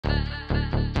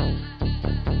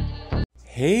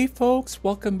Hey folks,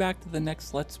 welcome back to the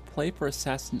next Let's Play for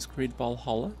Assassin's Creed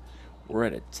Valhalla. We're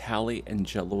at a Tally and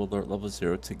Jello Alert level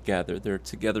 0 together. They're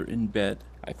together in bed,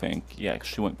 I think. Yeah,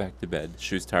 she went back to bed.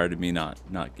 She was tired of me not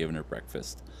giving her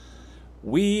breakfast.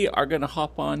 We are going to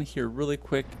hop on here really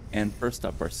quick and first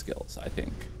up our skills, I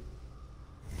think.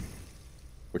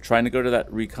 We're trying to go to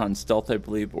that recon stealth, I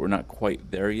believe, but we're not quite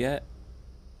there yet.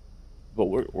 But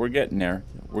we're getting there.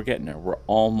 We're getting there. We're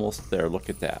almost there. Look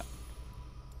at that.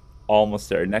 Almost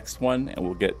there. Next one, and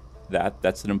we'll get that.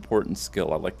 That's an important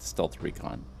skill. I like the stealth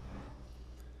recon.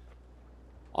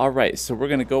 Alright, so we're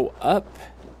going to go up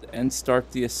and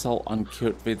start the assault on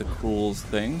Kjotve the Cruel's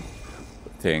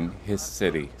his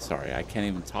city. Sorry, I can't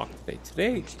even talk today.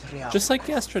 Today, just like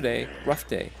yesterday, rough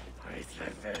day.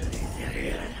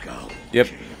 Yep,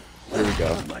 here we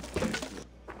go.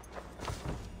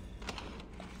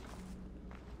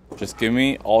 Just give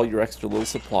me all your extra little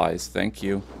supplies. Thank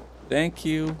you. Thank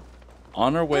you.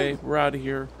 On our way. We're out of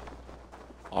here.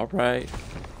 Alright.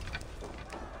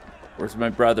 Where's my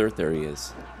brother? There he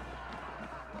is.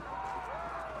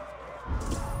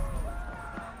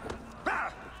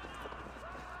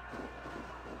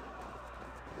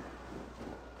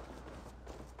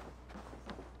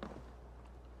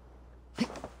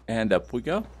 And up we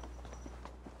go.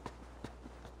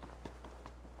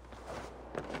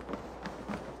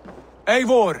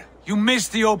 Eivor, you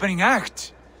missed the opening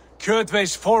act.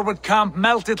 Kjotve's forward camp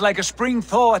melted like a spring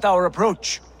thaw at our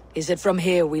approach. Is it from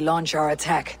here we launch our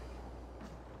attack?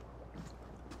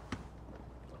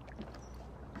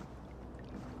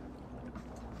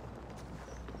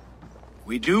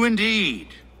 We do indeed,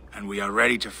 and we are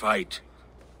ready to fight.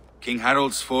 King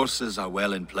Harald's forces are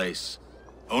well in place.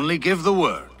 Only give the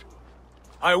word.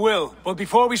 I will, but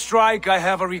before we strike, I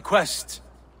have a request.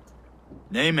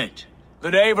 Name it.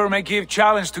 That Eivor may give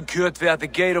challenge to Kjotve at the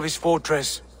gate of his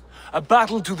fortress. A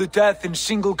battle to the death in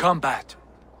single combat.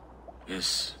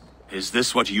 Is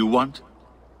this what you want?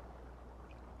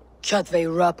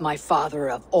 Kjotve robbed my father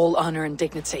of all honor and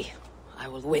dignity. I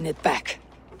will win it back.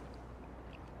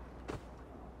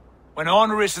 When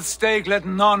honor is at stake, let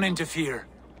none interfere.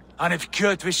 And if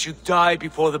Kjotve should die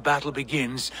before the battle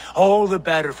begins, all the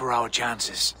better for our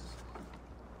chances.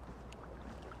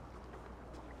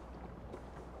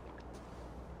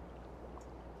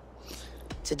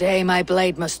 Today my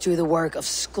blade must do the work of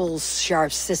Skull's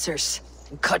sharp scissors,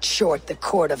 and cut short the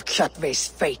cord of Kjotve's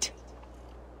fate.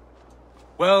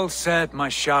 Well said, my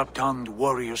sharp-tongued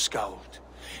warrior scout.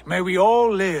 May we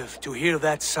all live to hear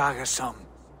that saga sung.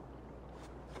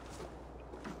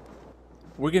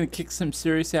 We're gonna kick some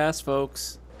serious ass,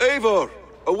 folks. Eivor,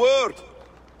 a word!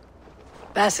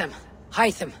 Basim,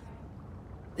 Hytham.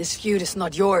 This feud is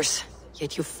not yours,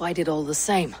 yet you fight it all the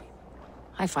same.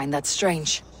 I find that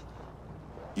strange.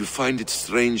 You find it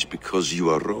strange because you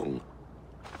are wrong.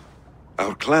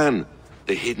 Our clan,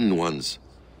 the Hidden Ones,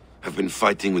 have been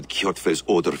fighting with Kjotve's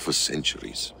order for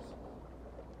centuries.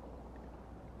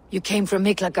 You came from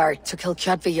Miklagard to kill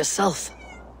Kjotve yourself.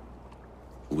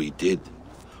 We did.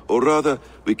 Or rather,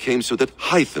 we came so that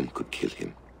Hytham could kill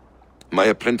him. My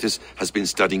apprentice has been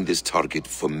studying this target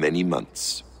for many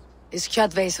months. Is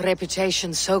Kjotve's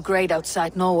reputation so great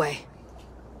outside Norway?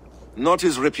 Not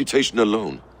his reputation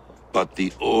alone, but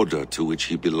the order to which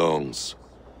he belongs.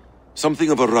 Something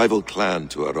of a rival clan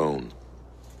to our own.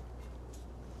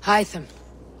 Hytham,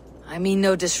 I mean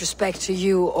no disrespect to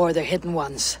you or the Hidden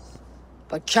Ones,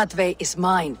 but Kjotve is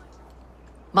mine.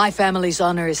 My family's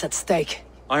honor is at stake.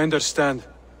 I understand.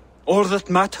 All that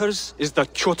matters is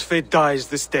that Kjotve dies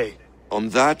this day. On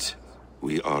that,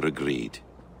 we are agreed.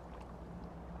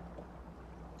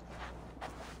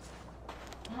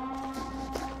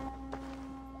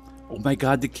 Oh my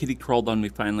god, the kitty crawled on me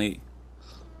finally.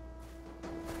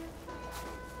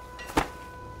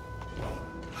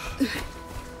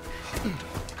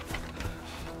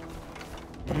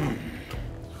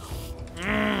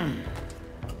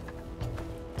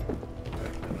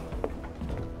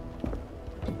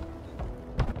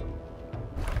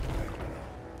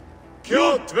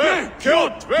 Kjotve!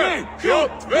 Kjotve!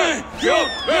 Kjotve!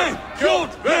 Kjotve!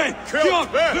 Kjotve!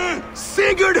 Kjotve!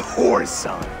 Sigurd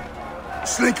Whoreson!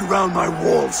 Slink around my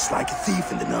walls like a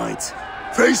thief in the night.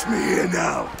 Face me here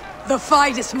now. The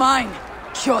fight is mine,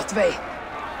 Kjotve.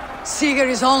 Sigurd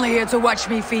is only here to watch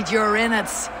me feed your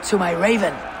innards to my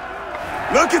raven.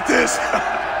 Look at this!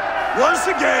 Once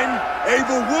again,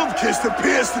 Abel Wolfkist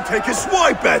appears to take a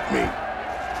swipe at me.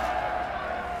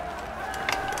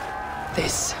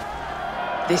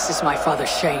 This is my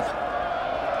father's shame.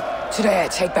 Today I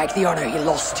take back the honor he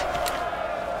lost.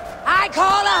 I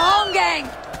call a home gang!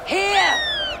 Here!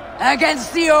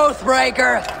 Against the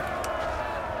Oathbreaker!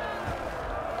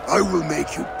 I will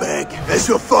make you beg, as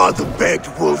your father begged,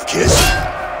 Wolf-Kiss.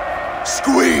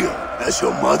 Squeal, as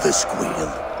your mother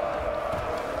squealed.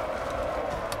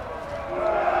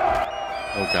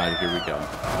 Oh god, here we go.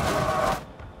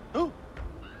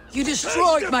 You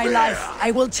destroyed my life.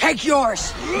 I will take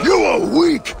yours. You are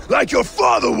weak, like your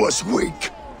father was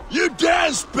weak. You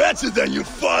dance better than you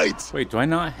fight. Wait, do I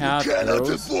not have You cannot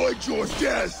arrows? avoid your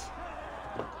death.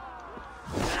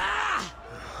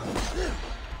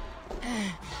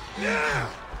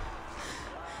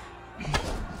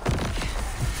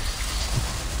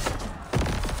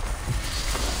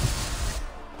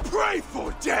 Pray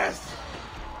for death.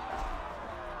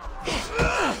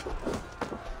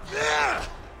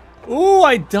 Oh,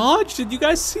 I dodged. Did you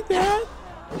guys see that?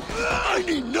 I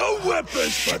need no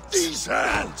weapons but these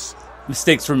hands.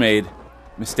 Mistakes were made.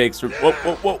 Mistakes were... Whoa,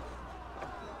 whoa, whoa.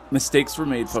 Mistakes were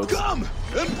made, folks. Come,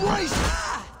 embrace it.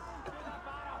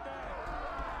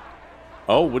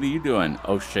 Oh, what are you doing?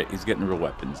 Oh, shit. He's getting the real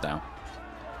weapons now.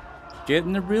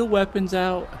 Getting the real weapons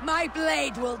out. My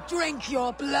blade will drink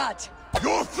your blood.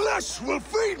 Your flesh will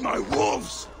feed my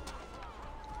wolves.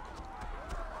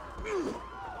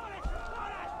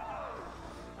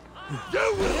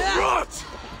 You will rot.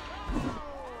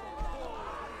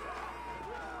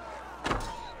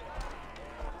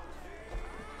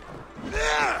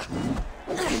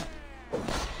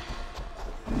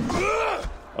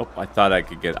 Oh, I thought I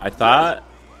could get... I thought...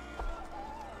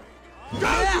 Down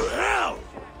to hell.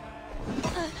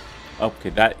 Okay,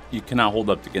 that... You cannot hold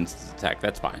up against this attack.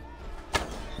 That's fine.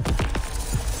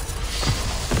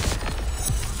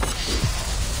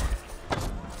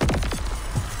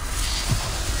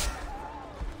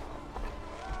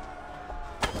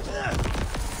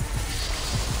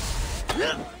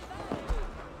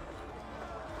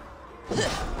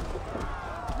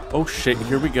 Oh shit,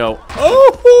 here we go.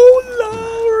 Oh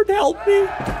Lord, help me.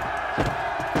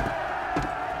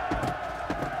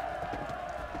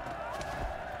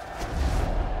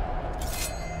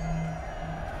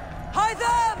 Hide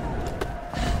them!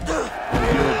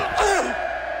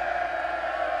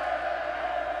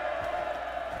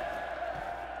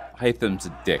 Hytham's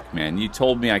a dick, man. You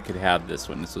told me I could have this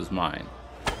one. This was mine.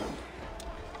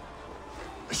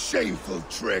 A shameful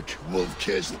trick,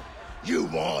 Wolf-Kiss. You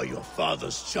are your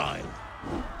father's child.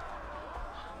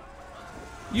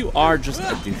 You are just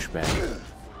a douchebag.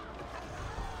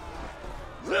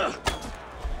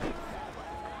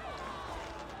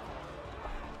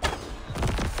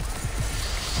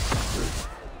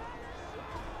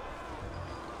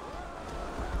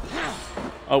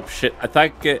 Oh shit, I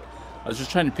thought I was just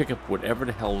trying to pick up whatever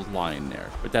the hell was lying there,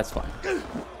 but that's fine.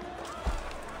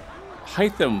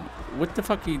 Hytham, what the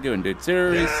fuck are you doing, dude?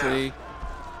 Seriously?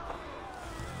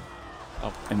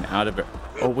 Oh, I'm out of it.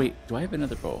 Oh wait, do I have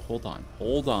another bow? Hold on,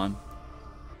 hold on.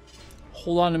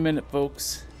 Hold on a minute,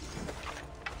 folks.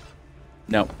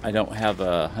 No, I don't have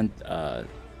a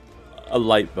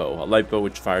light bow. A light bow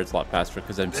which fires a lot faster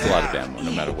because I'm still out of ammo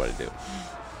no matter what I do.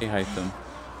 Hey, Hytham.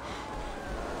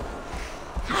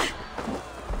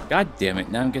 God damn it!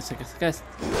 Now I guess.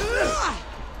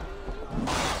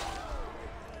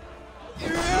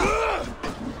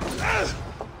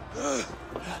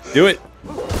 Do it.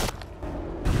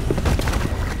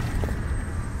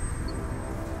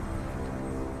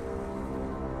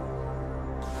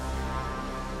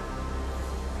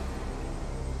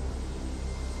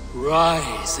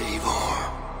 Rise, Eivor.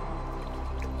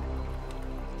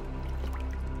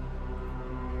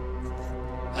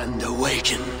 And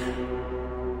awaken.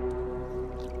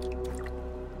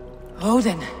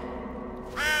 Odin.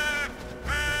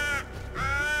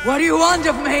 What do you want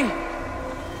of me?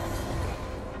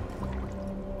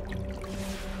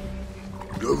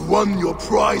 You have won your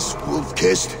prize,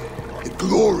 Wolf-Kissed. The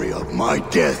glory of my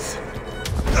death.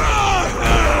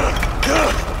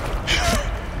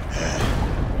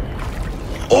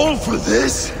 All for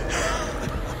this?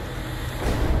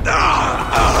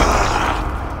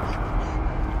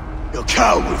 Your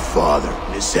coward father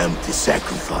and his empty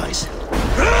sacrifice.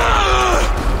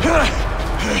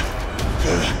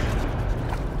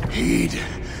 Heed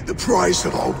the price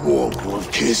of our war,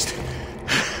 Wolf-Kissed.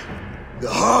 The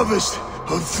harvest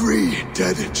of 3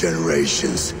 dead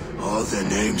generations. All their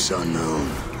names unknown.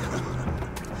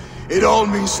 It all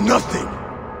means nothing.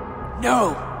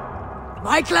 No.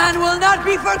 My clan will not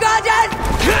be forgotten!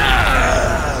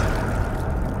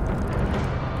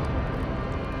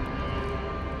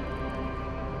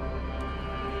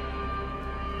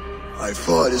 I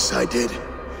fought as I did,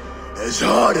 as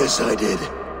hard as I did,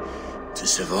 to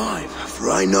survive, for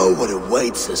I know what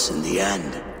awaits us in the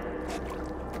end.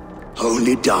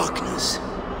 Only darkness.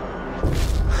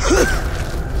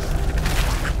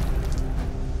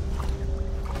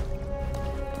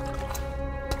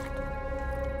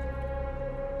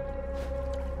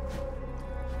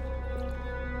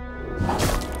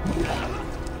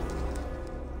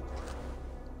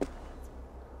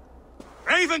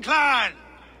 Raven Clan!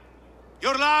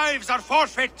 Your lives are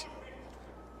forfeit.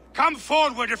 Come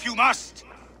forward if you must.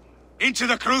 Into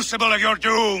the crucible of your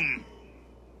doom.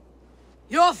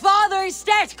 Your father is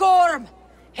dead, Gorm!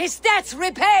 His debt's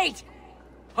repaid!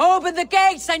 Open the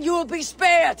gates and you will be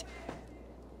spared!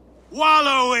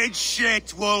 Wallow in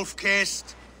shit,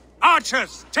 wolf-kissed.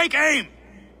 Archers, take aim!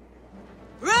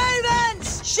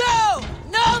 Ravens! Show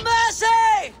no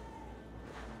mercy!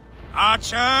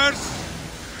 Archers,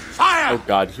 fire! Oh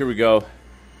god, here we go.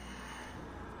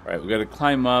 Alright, we gotta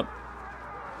climb up.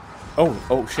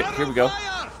 Oh shit, here we go.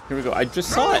 Here we go. I just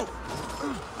saw it.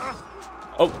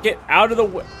 Oh, get out of the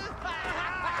way.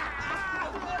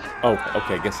 Oh,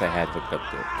 okay, I guess I had hooked up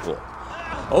there. Cool.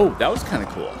 Oh, that was kind of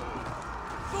cool.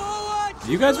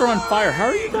 You guys are on fire. How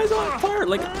are you guys on fire?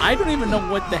 Like, I don't even know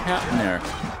what the happened there.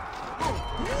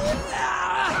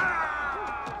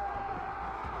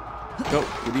 Go.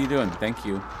 What are you doing? Thank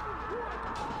you.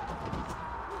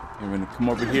 We're going to come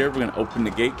over here. We're going to open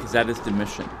the gate because that is the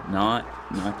mission. Not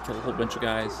kill a whole bunch of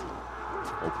guys.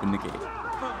 Open the gate.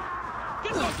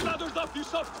 Get those ladders up, you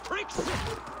soft pricks! Get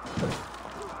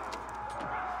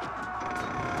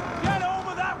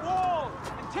over that wall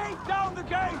and take down the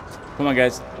gate! Come on,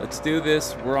 guys. Let's do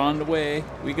this. We're on the way.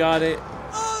 We got it.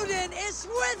 Odin is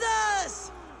with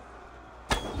us!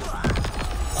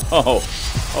 Oh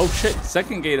shit.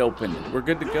 Second gate opened. We're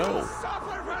good to go.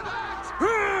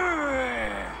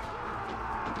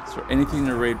 Is there anything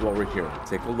to raid while we're here?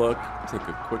 Take a look. Take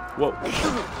a quick... Whoa.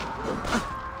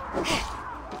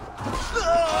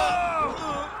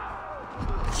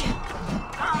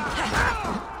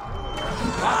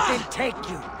 Take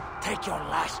you. Take your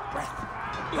last breath.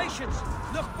 Patience.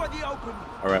 Look for the open.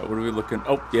 Alright, what are we looking...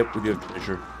 Oh, yep, we do have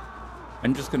treasure.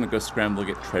 I'm just gonna go scramble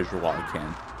to get treasure while I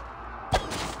can.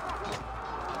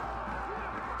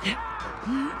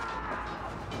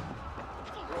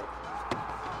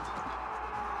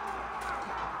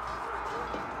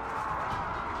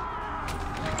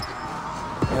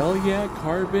 Hell yeah,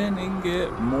 carbon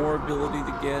ingot, more ability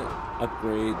to get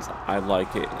upgrades. I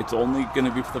like it. It's only going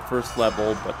to be for the first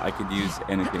level, but I could use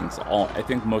anything. So I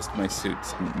think most of my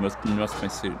suits, most of my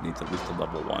suit needs at least a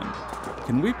level 1.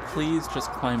 Can we please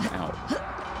just climb out?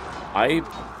 I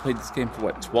played this game for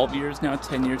what, 12 years now,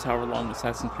 10 years, however long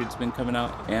Assassin's Creed's been coming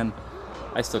out, and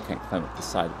I still can't climb up the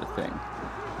side of the thing.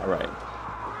 All right,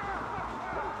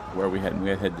 where are we heading? We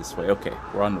gotta head this way. Okay,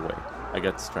 we're on the way. I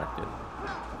got distracted.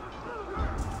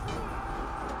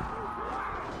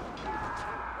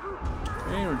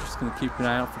 Okay, we're just gonna keep an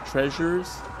eye out for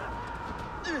treasures.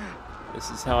 This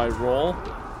is how I roll.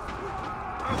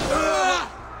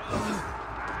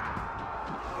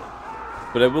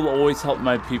 But I will always help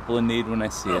my people in need when I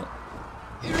see it.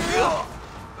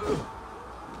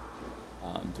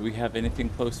 Do we have anything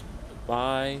close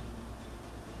by?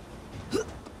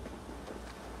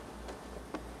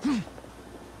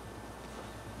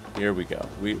 Here we go.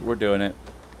 We're doing it.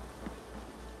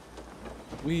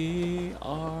 We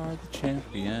are the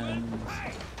champions.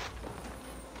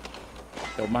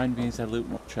 Don't mind me as I loot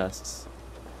more chests.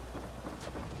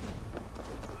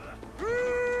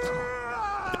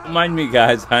 Don't mind me,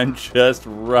 guys. I'm just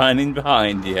running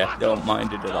behind you. Don't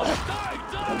mind it at all.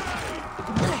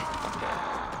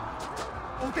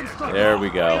 There we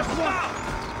go.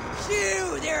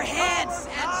 Chew their heads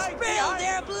and spill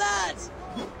their blood!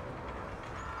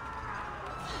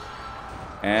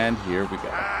 And here we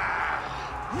go.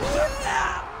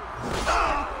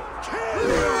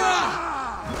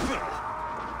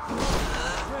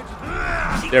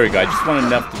 There we go. I just want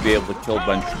enough to be able to kill a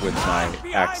bunch with my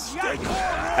axe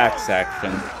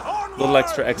action. A little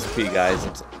extra XP, guys.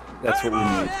 That's what we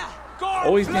need.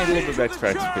 Always need a little bit of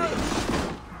extra XP.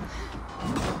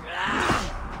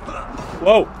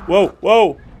 Whoa, whoa,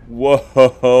 whoa.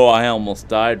 Whoa, I almost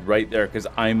died right there because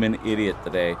I'm an idiot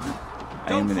today.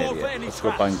 I am an idiot. Let's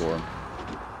go find Gorm.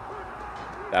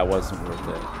 That wasn't worth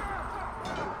it.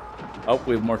 Oh,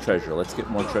 we have more treasure. Let's get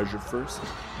more treasure first.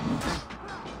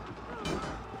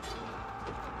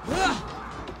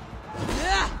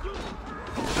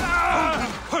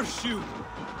 Curse you!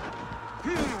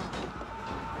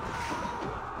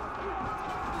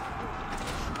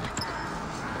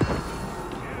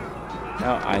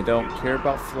 Now, I don't care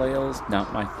about flails.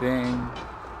 Not my thing.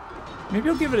 Maybe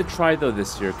I'll give it a try, though,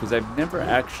 this year, because I've never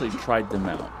actually tried them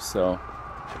out, so...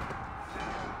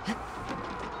 Can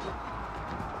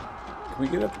we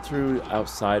get up through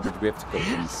outside, or do we have to go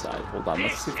inside? Hold on,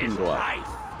 let's see if we can go up.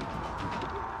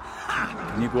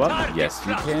 Can you go up? Yes,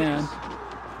 you can.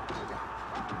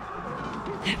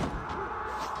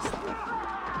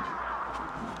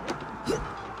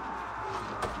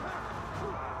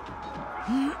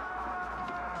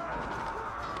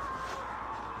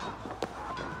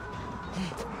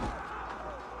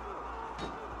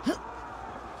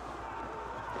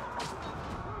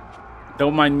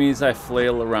 Don't mind me as I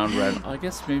flail around red. I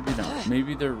guess maybe not.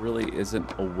 Maybe there really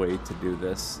isn't a way to do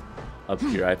this up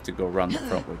here. I have to go around the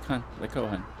front way. Come on, let go,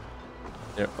 hon.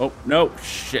 There. Oh, no.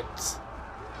 Shit.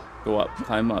 Go up.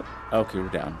 Climb up. Okay, we're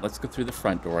down. Let's go through the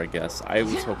front door, I guess. I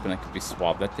was hoping I could be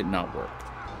suave. That did not work.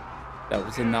 That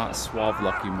was a not suave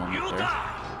lucky moment there.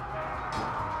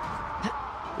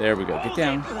 There we go. Get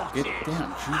down. Get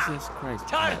down. Jesus Christ.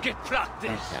 Target practice.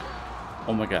 Okay.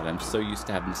 Oh my god, I'm so used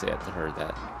to having to say it to her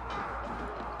that.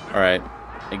 Alright.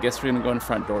 I guess we're gonna go in the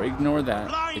front door. Ignore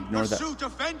that. Ignore that. Pursuit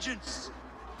of vengeance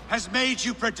has made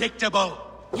you predictable.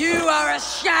 You are a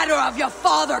shadow of your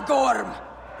father, Gorm.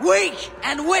 Weak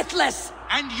and witless.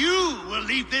 And you will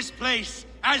leave this place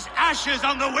as ashes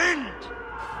on the wind.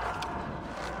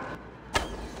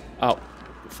 Oh.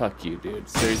 Fuck you, dude.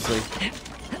 Seriously?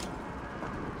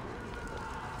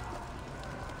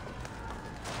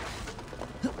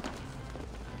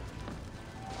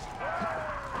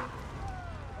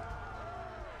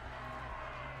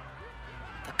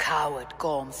 The coward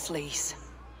Gorm flees.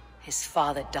 His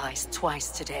father dies twice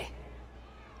today.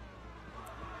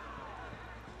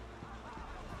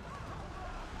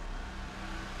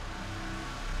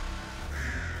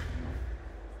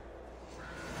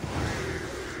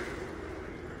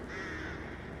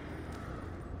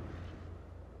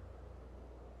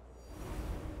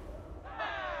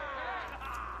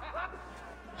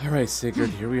 Alright, Sigurd,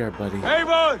 here we are, buddy.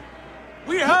 Eivor!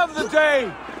 We have the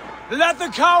day! Let the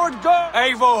coward go!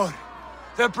 Eivor!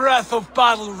 The breath of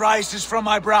battle rises from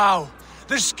my brow.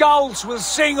 The scouts will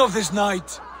sing of this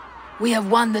night. We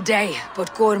have won the day,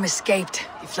 but Gorm escaped.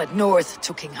 He fled north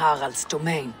to King Harald's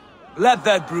domain. Let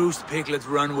that bruised piglet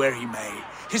run where he may.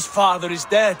 His father is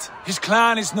dead. His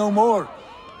clan is no more.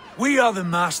 We are the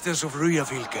masters of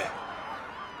Ryafylke.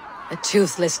 A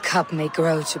toothless cub may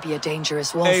grow to be a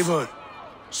dangerous wolf. Eivor,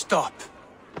 stop.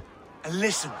 And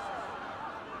listen.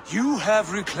 You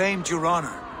have reclaimed your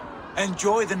honor.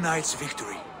 Enjoy the night's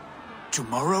victory.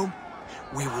 Tomorrow,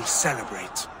 we will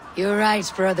celebrate. You're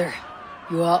right, brother.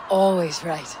 You are always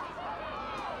right.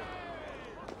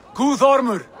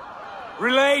 Guthormur,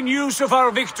 relay news of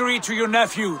our victory to your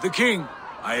nephew, the king.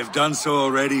 I have done so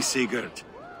already, Sigurd.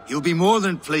 He'll be more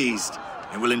than pleased,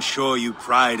 and will ensure you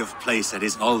pride of place at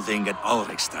his Althing at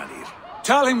Ulrichstadir.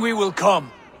 Tell him we will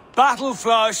come,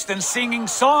 battle-flushed and singing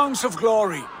songs of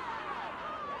glory.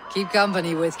 Keep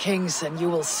company with kings, and you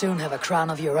will soon have a crown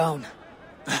of your own.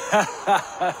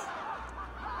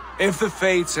 If the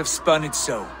fates have spun it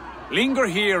so, linger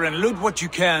here and loot what you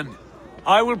can.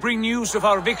 I will bring news of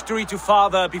our victory to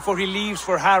father before he leaves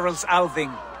for Harald's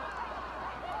Althing.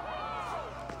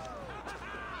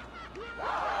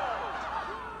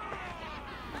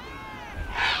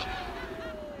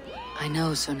 I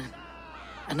know, Sunan.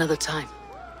 Another time.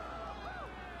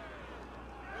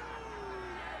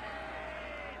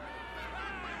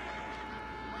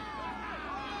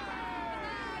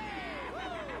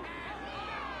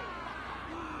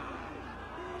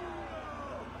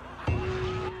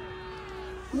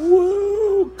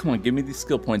 Woo! Come on, give me these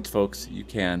skill points, folks. You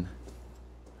can.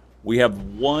 We have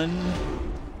one.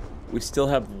 We still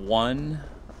have one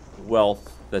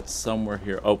wealth that's somewhere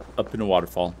here. Oh, up in the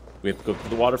waterfall. We have to go to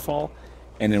the waterfall,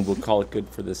 and then we'll call it good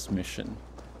for this mission.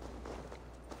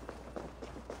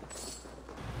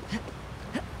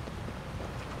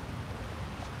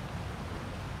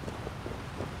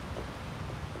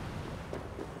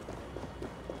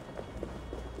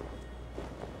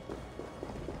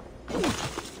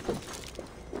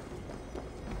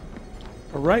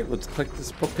 Alright, let's click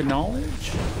this book of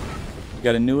knowledge. We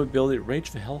got a new ability, Rage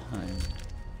of Helheim.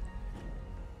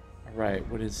 Alright,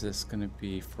 what is this going to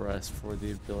be for us for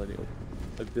the ability?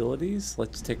 Abilities?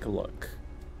 Let's take a look.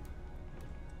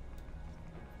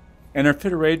 In our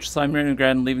fit of rage, Slimer and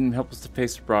Grand leaving them helpless to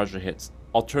face the barrage of hits.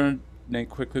 Alternate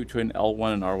quickly between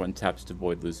L1 and R1 taps to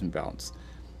avoid losing balance.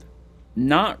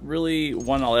 Not really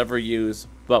one I'll ever use,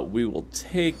 but we will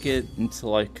take it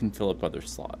until I can fill up other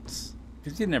slots.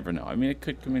 Because you never know. I mean, it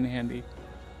could come in handy.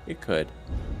 It could.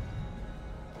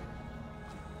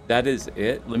 That is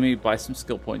it. Let me buy some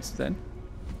skill points then.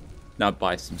 Not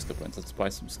buy some skill points. Let's buy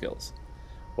some skills.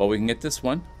 Well, we can get this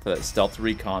one for that stealth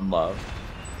recon love.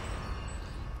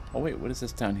 Oh, wait. What is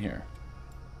this down here?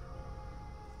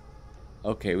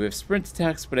 Okay, we have sprint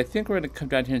attacks, but I think we're going to come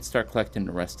down here and start collecting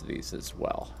the rest of these as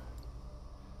well.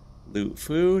 Loot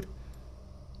food.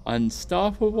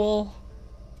 Unstoppable.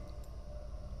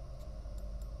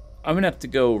 I'm going to have to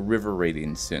go river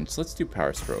raiding soon, so let's do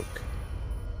Power Stroke.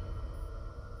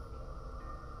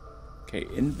 Okay,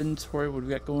 inventory, what do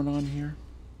we got going on here?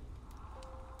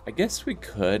 I guess we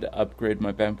could upgrade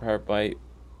my Vampire Bite.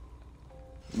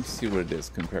 Let me see what it is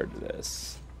compared to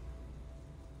this.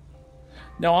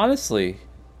 Now, honestly,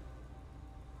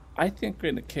 I think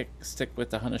we're gonna stick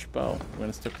with the Hunnish bow. We're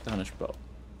gonna stick with the Hunnish bow.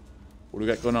 What do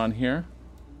we got going on here?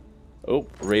 Oh,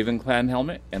 Raven Clan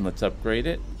helmet, and let's upgrade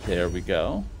it. There we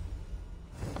go.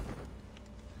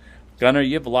 Gunner,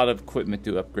 you have a lot of equipment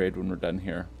to upgrade when we're done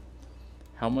here.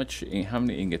 How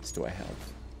many ingots do I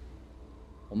have?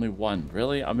 Only one.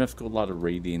 Really? I'm gonna have to go a lot of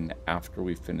raiding after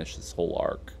we finish this whole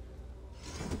arc.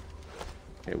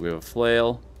 Okay, we have a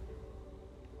flail.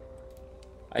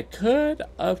 I could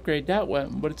upgrade that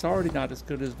weapon, but it's already not as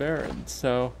good as Varen's,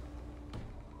 so...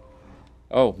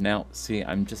 Oh, now, see,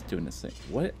 I'm just doing this thing.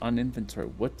 What, on inventory,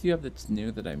 what do you have that's new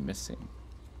that I'm missing?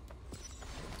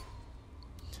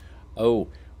 Oh,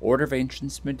 Order of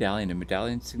Ancients medallion. A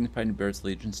medallion signifying bears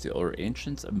allegiance to the Order of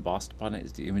Ancients. Embossed upon it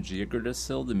is the image of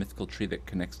Yggdrasil, the mythical tree that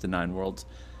connects the 9 worlds.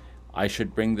 I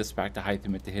should bring this back to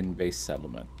Hytham at the Hidden Base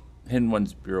settlement. Hidden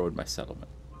One's bureau in my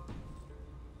settlement.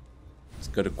 Let's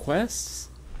go to quests.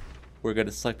 We're going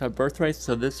to select our birthright.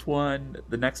 So this one,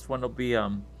 the next one will be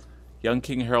Young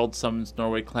King Harold summons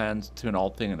Norway clans to an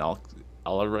Althing in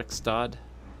Alarikstad.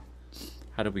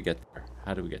 How do we get there?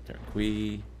 How do we get there?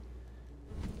 We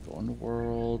go in the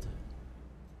world.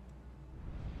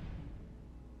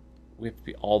 We have to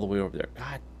be all the way over there.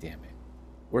 God damn it.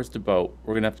 Where's the boat?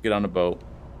 We're going to have to get on a boat.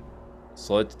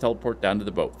 So let's teleport down to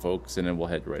the boat, folks, and then we'll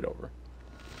head right over.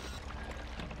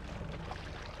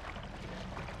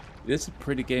 This is a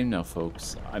pretty game now,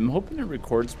 folks. I'm hoping it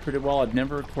records pretty well. I've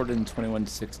never recorded in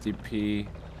 2160p,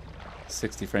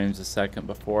 60 frames a second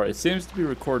before. It seems to be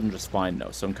recording just fine,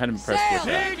 though, so I'm kind of impressed with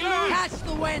that. Catch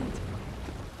the wind!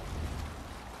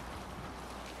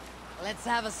 Let's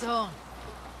have a song.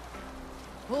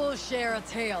 Who'll share a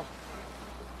tale?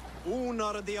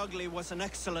 Unar the Ugly was an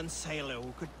excellent sailor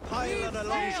who could pilot a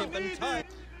longship in time.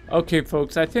 Okay,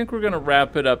 folks, I think we're going to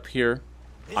wrap it up here.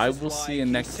 I will see you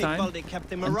next time.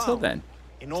 Until then,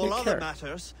 in all take other care.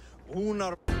 matters,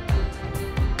 Unar